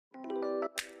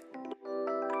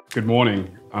Good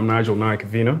morning, I'm Nigel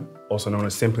Kabvina, also known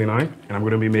as Simply Ni, and I'm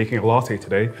going to be making a latte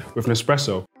today with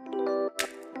Nespresso.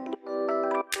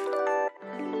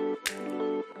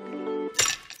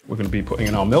 We're going to be putting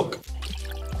in our milk.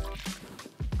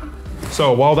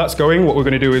 So while that's going, what we're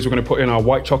going to do is we're going to put in our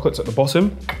white chocolates at the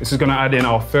bottom. This is going to add in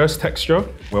our first texture.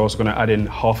 We're also going to add in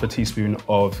half a teaspoon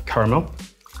of caramel.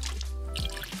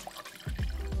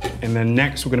 And then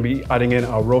next, we're going to be adding in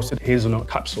our roasted hazelnut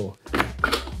capsule.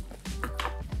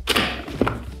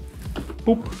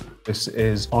 Boop. This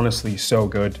is honestly so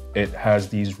good. It has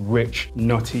these rich,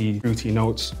 nutty, fruity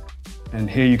notes. And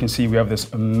here you can see we have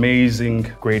this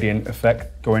amazing gradient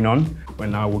effect going on, where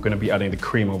now we're going to be adding the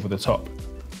cream over the top.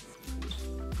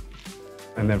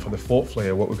 And then for the fourth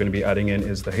layer, what we're going to be adding in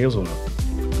is the hazelnut.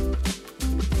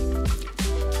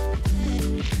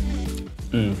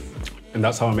 And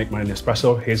that's how I make my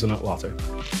Nespresso Hazelnut Latte.